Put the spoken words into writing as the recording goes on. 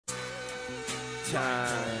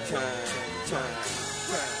time.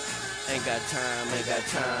 Ain't got time, ain't got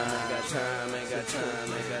time, ain't got time, ain't got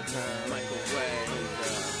time, ain't got time. Microwave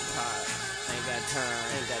the pot. Ain't got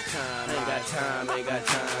time, ain't got time, ain't got time, ain't got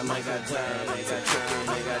time, ain't got time,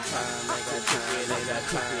 ain't got time, ain't got time, ain't got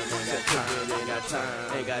time, ain't got time, ain't got time, ain't got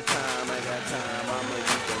time, ain't got time, ain't got time. I'ma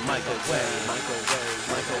use the microwave,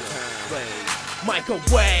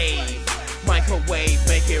 microwave,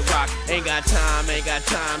 make it rock. Ain't got time to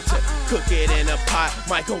cook it in a pot.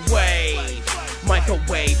 Microwave,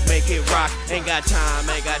 make it rock. Ain't got time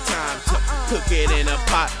to cook it in a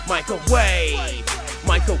pot. Microwave,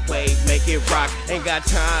 make it rock. Ain't got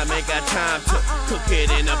time to cook it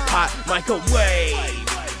in a pot. Microwave,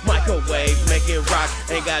 make it rock.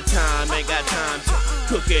 Ain't got time to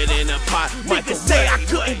cook it in a pot. Niggas say I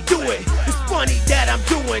couldn't do it. It's funny that I'm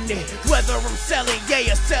doing it. Whether I'm selling yay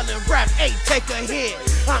or selling rap, hey, take a hit.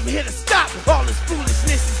 I'm here to stop all this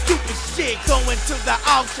foolishness and stupid shit. Going to the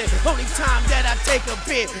auction, only time that I take a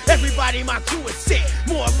bid. Everybody, my crew is sick.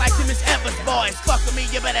 More like them is Evers boys. Fucking me,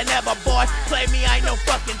 you better never, boy. Play me, I ain't no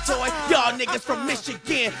fucking toy. Y'all niggas from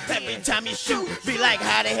Michigan. Every time you shoot, be like,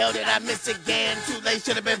 how the hell did I miss again? Too late,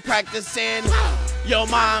 should've been practicing. Your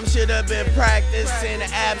mom should have been practicing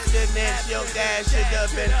abstinence. Your dad should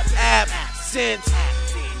have been absent.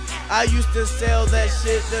 I used to sell that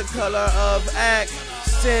shit the color of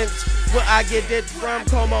accent. Where I get it from,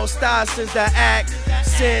 como style since the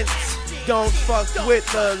accent. Don't fuck with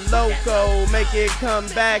the loco. Make it come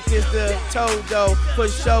back is the todo for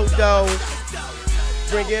show though.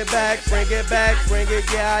 Bring it back,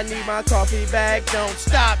 yeah, I need my coffee back. Don't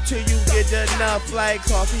stop till you get enough like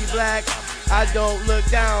coffee black. I don't look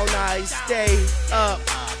down, I stay up.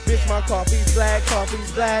 Bitch, my coffee's black.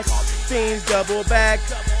 Fiends double back.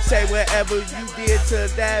 Say whatever you did to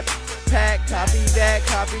that pack. Copy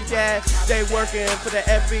that. They working for the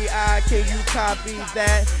FBI, can you copy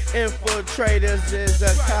that? Infiltrators is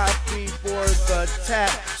a copy for the tap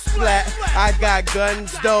splat. I got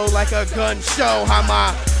guns though, like a gun show. How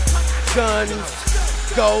my guns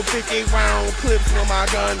go 50 round clips when my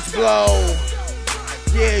guns blow.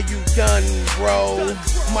 Yeah, you done, bro.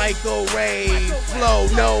 Microwave flow,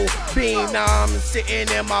 no beam. Now I'm sitting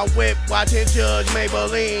in my whip watching Judge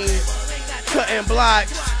Maybelline cutting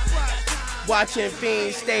blocks, watching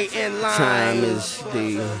fiends stay in line. Time is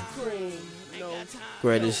the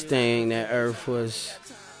greatest thing that Earth was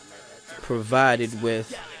provided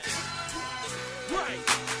with.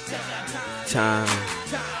 Time.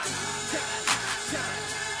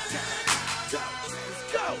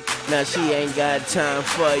 Now she ain't got time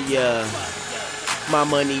for ya. My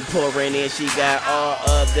money pouring in, she got all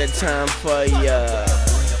of the time for ya.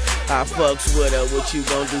 I fucks with her, what you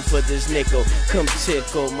gon' do for this nickel? Come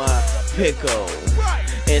tickle my pickle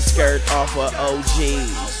and skirt off of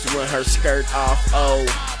OGs. When her skirt off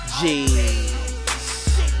OGs.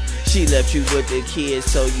 She left you with the kids,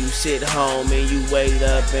 so you sit home and you wait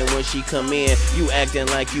up. And when she come in, you acting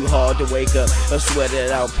like you hard to wake up. A sweated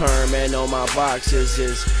out perm and on my boxes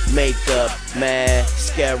is makeup,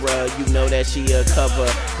 mascara. You know that she a cover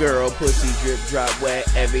girl. Pussy drip drop wet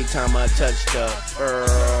every time I touch the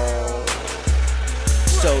Earl.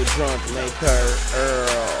 So drunk, make her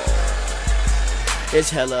Earl. It's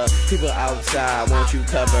hella people outside, won't you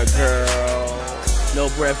cover, girl? No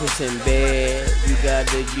breakfast in bed, you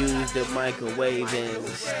gotta use the microwave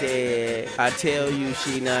instead. I tell you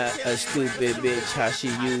she not a stupid bitch, how she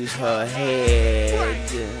use her head.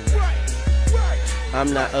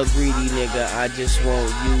 I'm not a greedy nigga, I just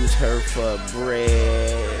won't use her for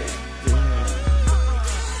bread.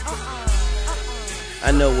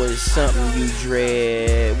 I know it's something you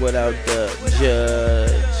dread without the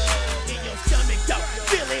judge.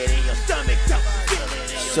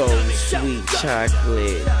 So sweet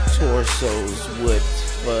chocolate torsos with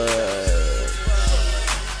fudge.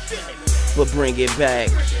 But bring it back.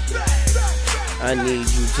 I need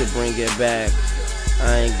you to bring it back.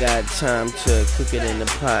 I ain't got time to cook it in the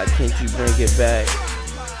pot. Can't you bring it back?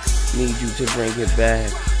 Need you to bring it back.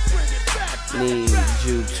 Need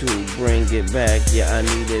you to bring it back. Yeah, I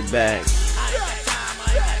need it back.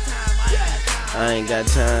 I ain't got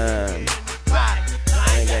time.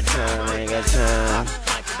 I ain't got time. I ain't got time.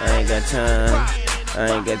 I ain't got time. I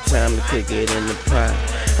ain't got time to cook it in the pot.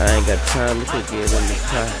 I ain't got time to cook it in the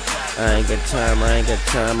pot. I ain't got time. I ain't got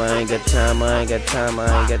time. I ain't got time. I ain't got time.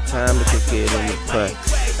 I ain't got time to cook it in the pot.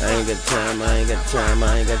 I ain't got time. I ain't got time.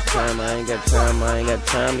 I ain't got time. I ain't got time. I ain't got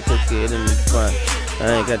time to cook it in the pot.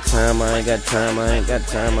 I ain't got time. I ain't got time. I ain't got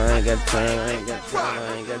time. I ain't got time. I ain't got time.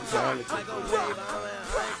 I ain't got time to cook it in the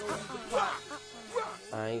pot.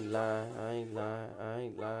 I ain't lying. I ain't lying. I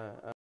ain't lying.